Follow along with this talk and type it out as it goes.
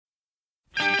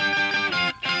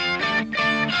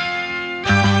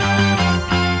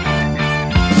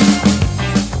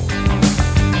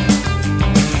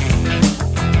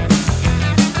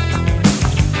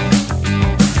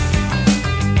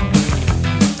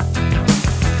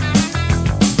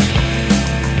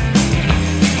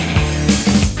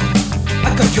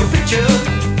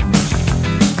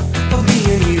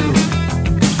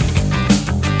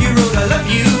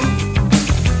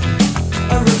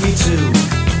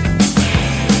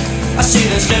I see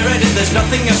and stare at it, there's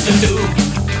nothing else to do.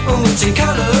 Oh, it's in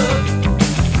colour.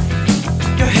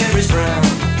 Your hair is brown.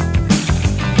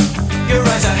 Your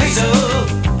eyes are hazel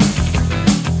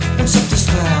and soft as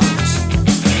clouds.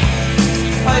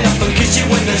 I often kiss you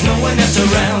when there's no one else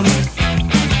around.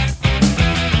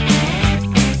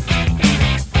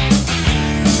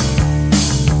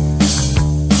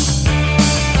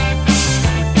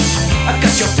 I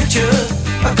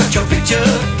got your picture.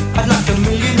 I'd like a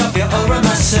million of you all around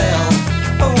my cell.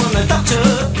 I want a doctor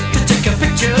to take a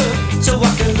picture so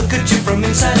I can look at you from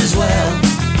inside as well.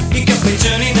 You got me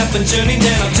turning up and turning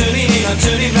down, I'm turning in, I'm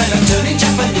turning right, I'm turning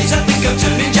Japanese. I think I'm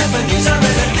turning Japanese, I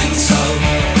really think so.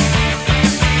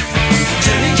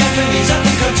 Turning Japanese, I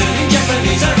think I'm turning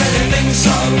Japanese, I really think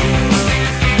so.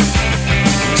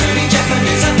 Turning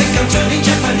Japanese, I think I'm turning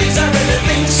Japanese, I really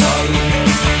think so.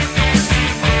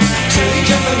 Turning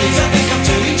Japanese, I think I'm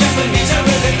turning Japanese, I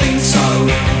really think so.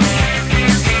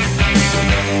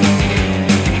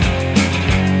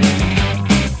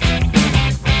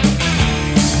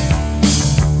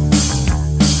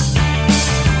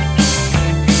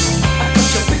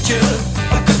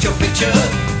 I got your picture,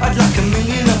 I'd like a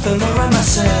million of them around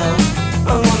myself.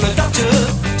 I want the doctor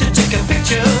to take a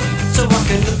picture so I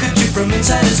can look at you from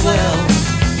inside as well.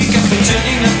 You got me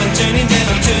turning up and turning down,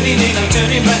 I'm turning in, I'm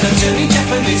turning right, I'm turning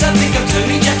Japanese. I think I'm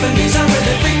turning Japanese, I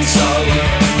really think so.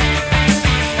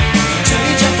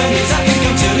 Turning Japanese, I think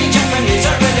I'm turning Japanese,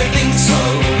 I really think so.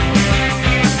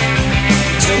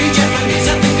 Turning Japanese,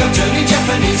 I think I'm turning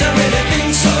Japanese, I really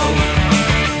think so.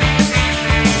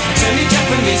 Turning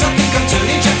Japanese, I think I'm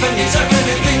turning Japanese, I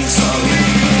really think so.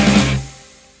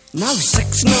 No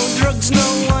sex, no drugs,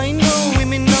 no wine, no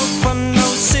women, no fun, no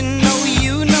sin, no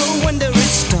you, no wonder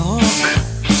it's dark.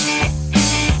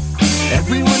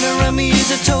 Everyone around me is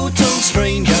a total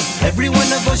stranger.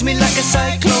 Everyone avoids me like a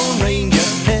cyclone rain.